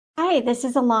Hi, this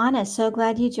is Alana. So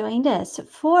glad you joined us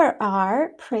for our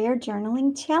prayer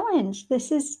journaling challenge.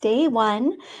 This is day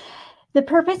one. The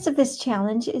purpose of this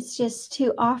challenge is just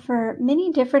to offer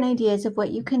many different ideas of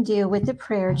what you can do with the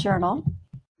prayer journal.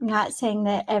 I'm not saying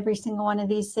that every single one of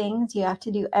these things you have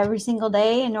to do every single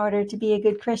day in order to be a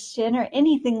good Christian or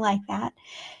anything like that.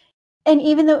 And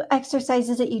even the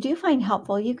exercises that you do find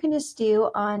helpful, you can just do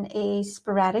on a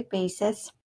sporadic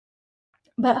basis.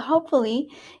 But hopefully,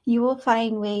 you will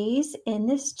find ways in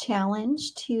this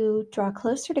challenge to draw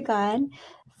closer to God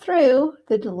through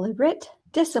the deliberate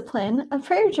discipline of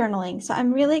prayer journaling. So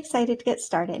I'm really excited to get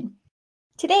started.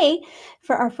 Today,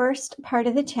 for our first part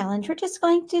of the challenge, we're just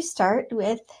going to start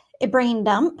with a brain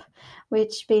dump,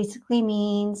 which basically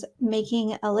means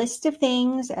making a list of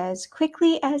things as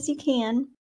quickly as you can.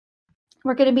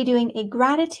 We're going to be doing a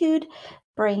gratitude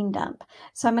brain dump.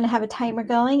 So I'm going to have a timer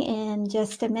going in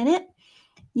just a minute.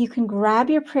 You can grab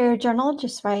your prayer journal,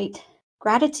 just write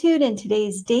gratitude and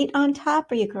today's date on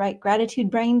top, or you can write gratitude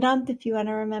brain dump if you want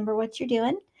to remember what you're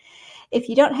doing. If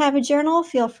you don't have a journal,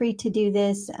 feel free to do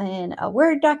this in a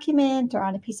Word document or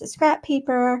on a piece of scrap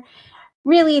paper.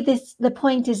 Really, the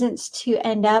point isn't to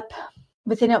end up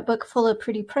with a notebook full of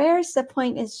pretty prayers. The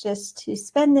point is just to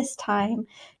spend this time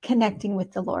connecting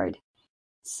with the Lord.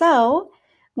 So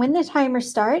when the timer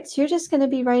starts, you're just going to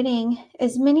be writing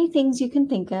as many things you can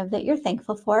think of that you're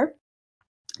thankful for.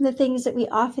 The things that we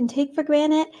often take for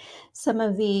granted, some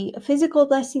of the physical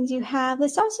blessings you have.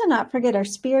 Let's also not forget our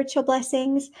spiritual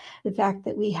blessings, the fact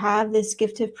that we have this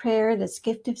gift of prayer, this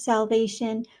gift of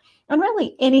salvation, and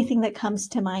really anything that comes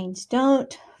to mind.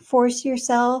 Don't force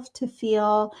yourself to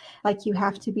feel like you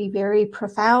have to be very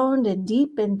profound and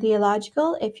deep and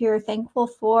theological. If you're thankful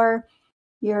for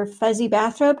your fuzzy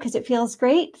bathrobe because it feels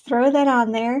great, throw that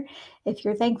on there. If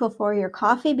you're thankful for your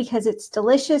coffee because it's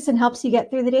delicious and helps you get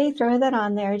through the day, throw that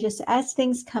on there just as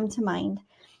things come to mind.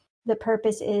 The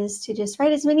purpose is to just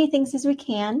write as many things as we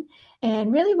can.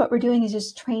 And really what we're doing is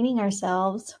just training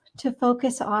ourselves to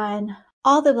focus on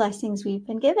all the blessings we've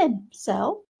been given.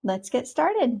 So let's get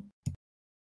started.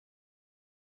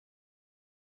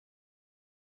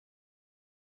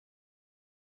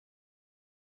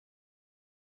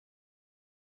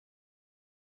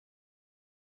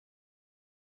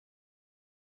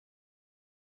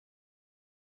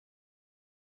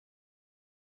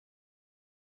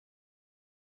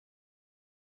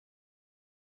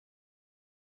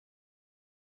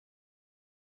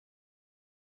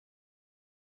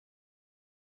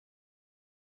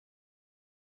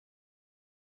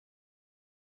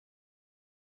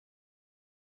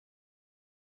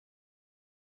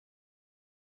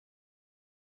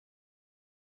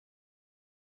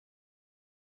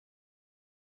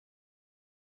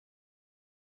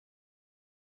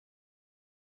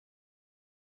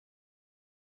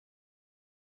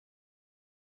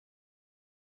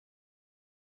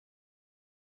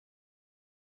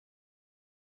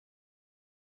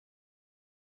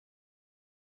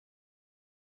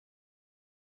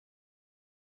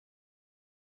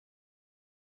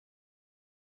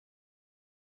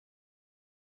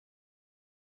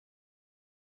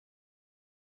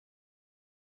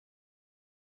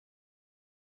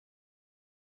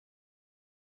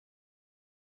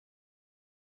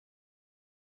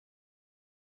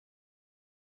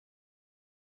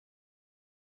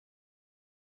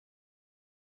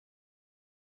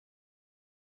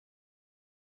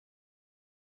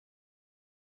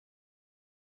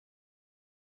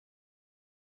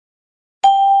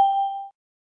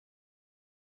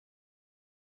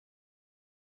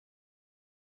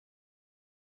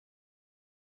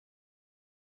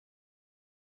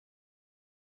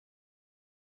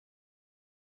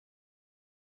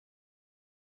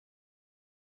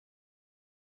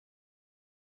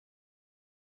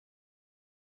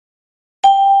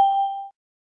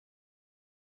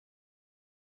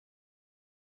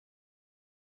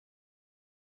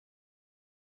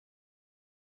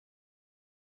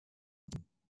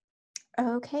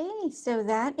 Okay, so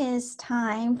that is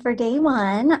time for day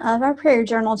one of our prayer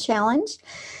journal challenge.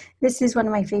 This is one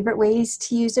of my favorite ways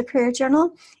to use a prayer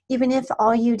journal. Even if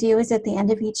all you do is at the end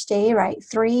of each day write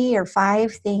 3 or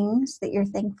 5 things that you're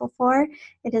thankful for,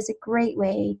 it is a great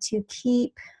way to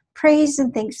keep praise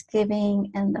and thanksgiving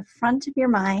in the front of your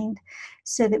mind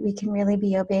so that we can really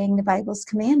be obeying the Bible's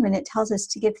commandment. It tells us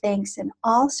to give thanks in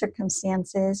all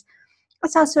circumstances.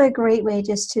 It's also a great way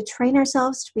just to train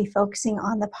ourselves to be focusing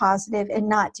on the positive and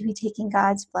not to be taking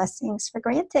God's blessings for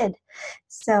granted.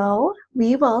 So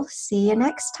we will see you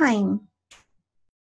next time.